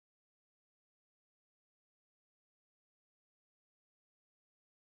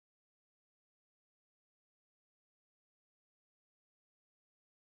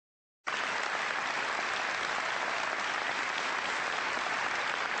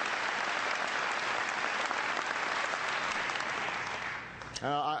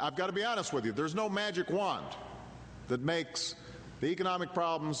I've got to be honest with you. There's no magic wand that makes the economic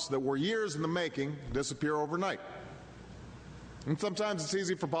problems that were years in the making disappear overnight. And sometimes it's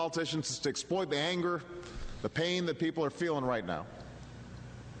easy for politicians to exploit the anger, the pain that people are feeling right now.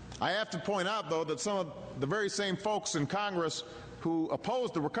 I have to point out, though, that some of the very same folks in Congress who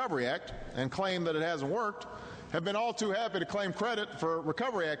opposed the Recovery Act and claim that it hasn't worked have been all too happy to claim credit for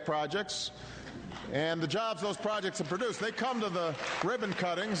Recovery Act projects and the jobs those projects have produced. They come to the ribbon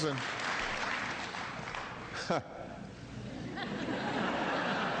cuttings and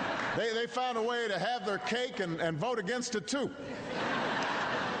they found a way to have their cake and vote against it, too.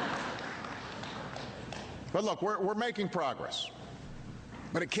 But look, we're making progress.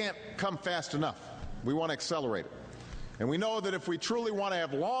 But it can't come fast enough. We want to accelerate it. And we know that if we truly want to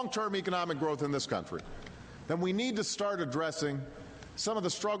have long-term economic growth in this country, then we need to start addressing some of the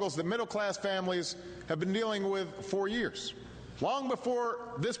struggles that middle-class families have been dealing with for years, long before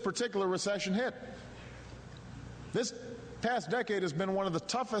this particular recession hit. This past decade has been one of the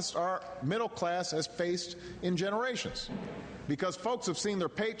toughest our middle class has faced in generations, because folks have seen their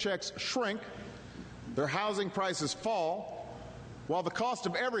paychecks shrink, their housing prices fall, while the cost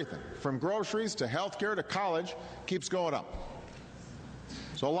of everything, from groceries to health care to college, keeps going up.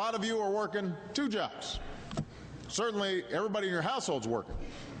 So a lot of you are working 2 jobs. Certainly everybody in your household's working.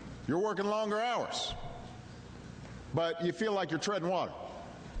 You're working longer hours. But you feel like you're treading water.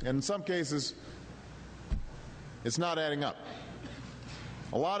 And in some cases, it's not adding up.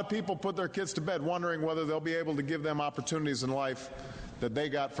 A lot of people put their kids to bed wondering whether they'll be able to give them opportunities in life that they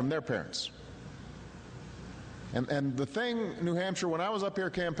got from their parents. And the thing, New Hampshire, when I was up here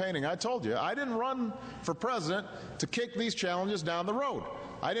campaigning, I told you, I didn't run for president to kick these challenges down the road.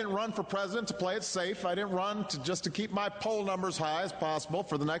 I didn't run for president to play it safe. I didn't run just to keep my poll numbers high as possible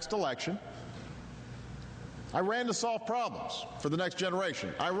for the next election. I ran to solve problems for the next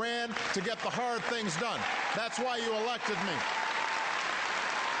generation. I ran to get the hard things done. That's why you elected me.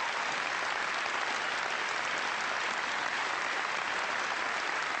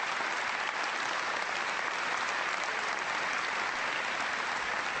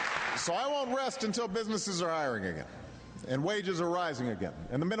 So I won't rest until businesses are hiring again, and wages are rising again,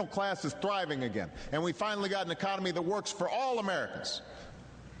 and the middle class is thriving again, and we finally got an economy that works for all Americans,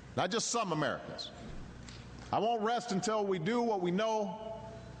 not just some Americans. I won't rest until we do what we know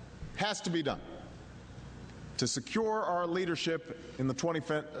has to be done to secure our leadership in the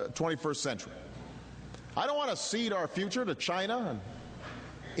 21st century. I don't want to cede our future to China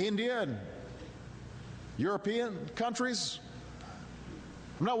and India and European countries.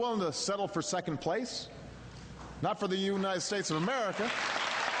 I'm not willing to settle for second place, not for the United States of America,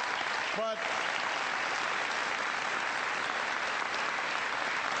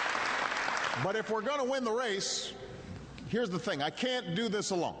 but if we're going to win the race, here's the thing. I can't do this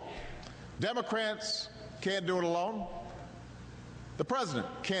alone. Democrats can't do it alone. The president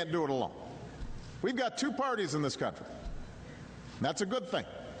can't do it alone. We've got 2 parties in this country. That's a good thing.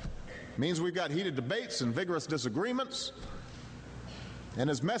 It means we've got heated debates and vigorous disagreements. And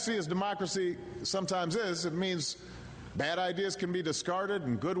as messy as democracy sometimes is, it means bad ideas can be discarded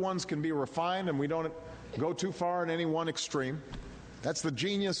and good ones can be refined, and we don't go too far in any one extreme. That's the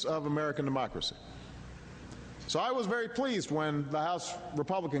genius of American democracy. So I was very pleased when the House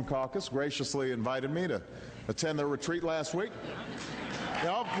Republican Caucus graciously invited me to attend their retreat last week. You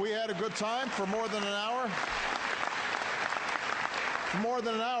know, we had a good time for more than an hour. For more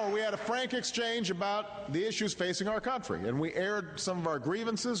than an hour, we had a frank exchange about the issues facing our country, and we aired some of our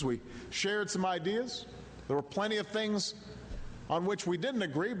grievances. We shared some ideas. There were plenty of things on which we didn't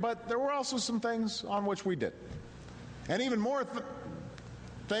agree, but there were also some things on which we did. And even more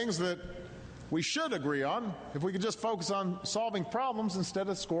things that we should agree on if we could just focus on solving problems instead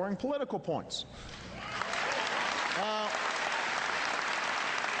of scoring political points.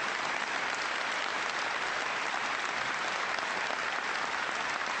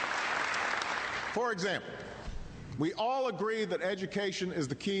 For example, we all agree that education is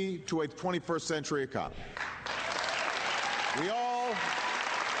the key to a 21st century economy. We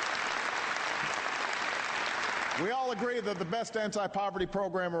all agree that the best anti-poverty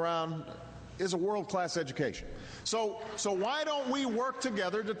program around is a world-class education. So why don't we work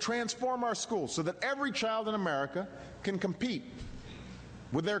together to transform our schools so that every child in America can compete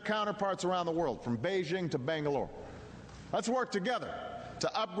with their counterparts around the world, from Beijing to Bangalore? Let's work together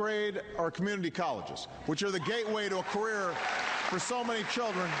to upgrade our community colleges, which are the gateway to a career for so many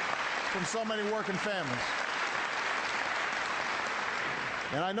children from so many working families.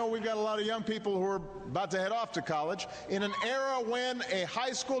 And I know we've got a lot of young people who are about to head off to college in an era when a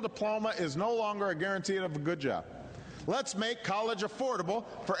high school diploma is no longer a guarantee of a good job. Let's make college affordable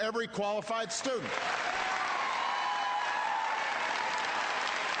for every qualified student.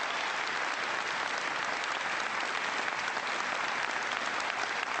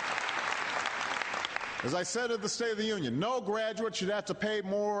 As I said at the State of the Union, no graduate should have to pay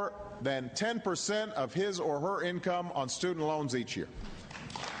more than 10% of his or her income on student loans each year.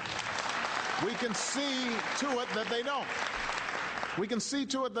 We can see to it that they don't. We can see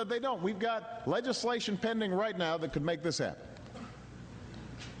to it that they don't. We've got legislation pending right now that could make this happen.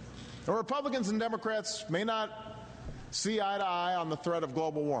 The Republicans and Democrats may not see eye to eye on the threat of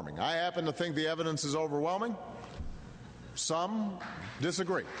global warming. I happen to think the evidence is overwhelming. Some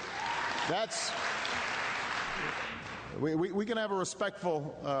disagree. We can have a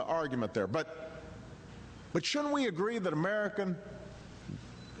respectful argument there, but shouldn't we agree that American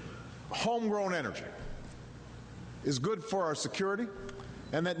homegrown energy is good for our security,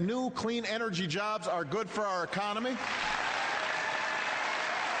 and that new clean energy jobs are good for our economy?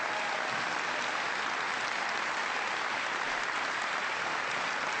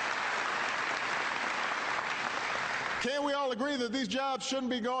 Can't we all agree that these jobs shouldn't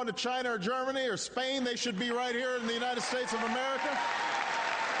be going to China or Germany or Spain? They should be right here in the United States of America?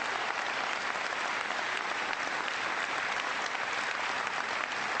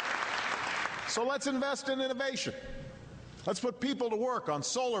 So let's invest in innovation. Let's put people to work on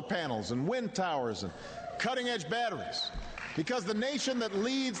solar panels and wind towers and cutting-edge batteries. Because the nation that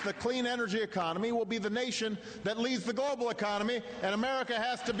leads the clean energy economy will be the nation that leads the global economy, and America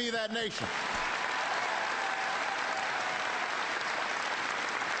has to be that nation.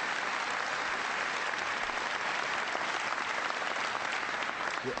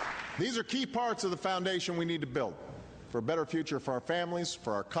 These are key parts of the foundation we need to build for a better future for our families,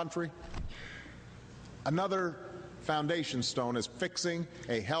 for our country. Another foundation stone is fixing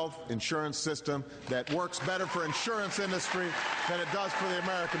a health insurance system that works better for insurance industry than it does for the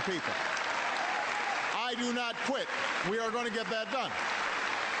American people. I do not quit. We are going to get that done.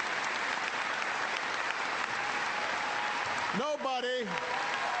 Nobody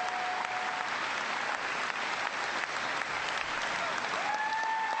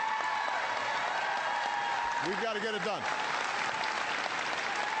We've got to get it done.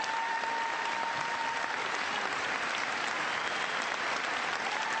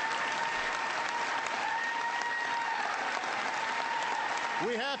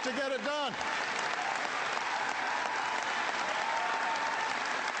 We have to get it done.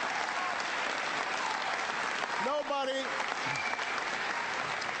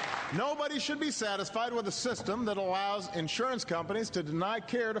 Nobody should be satisfied with a system that allows insurance companies to deny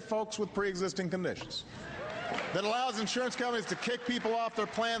care to folks with pre-existing conditions, that allows insurance companies to kick people off their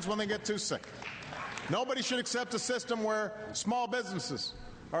plans when they get too sick. Nobody should accept a system where small businesses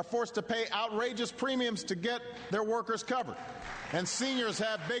are forced to pay outrageous premiums to get their workers covered, and seniors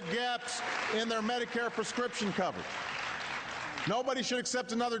have big gaps in their Medicare prescription coverage. Nobody should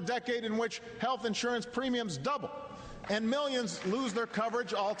accept another decade in which health insurance premiums double and millions lose their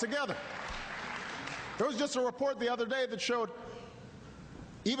coverage altogether. There was just a report the other day that showed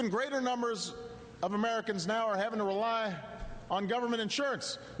even greater numbers of Americans now are having to rely on government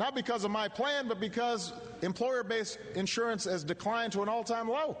insurance, not because of my plan, but because employer-based insurance has declined to an all-time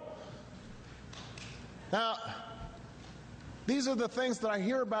low. Now, these are the things that I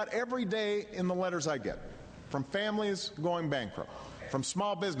hear about every day in the letters I get, from families going bankrupt, from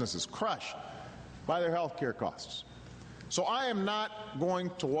small businesses crushed by their health care costs. So I am not going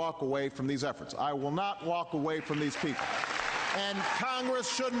to walk away from these efforts. I will not walk away from these people. And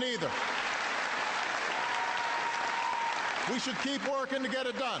Congress shouldn't either. We should keep working to get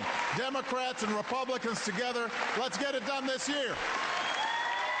it done. Democrats and Republicans together, let's get it done this year.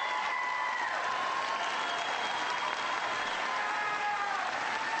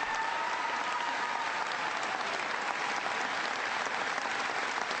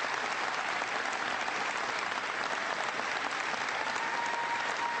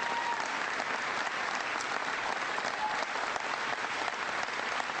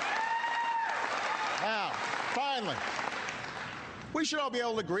 Now, finally, we should all be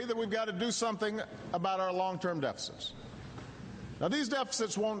able to agree that we've got to do something about our long-term deficits. Now, these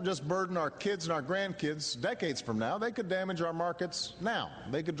deficits won't just burden our kids and our grandkids decades from now. They could damage our markets now.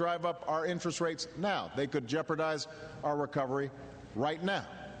 They could drive up our interest rates now. They could jeopardize our recovery right now.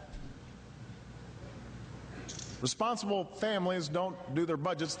 Responsible families don't do their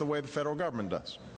budgets the way the federal government does.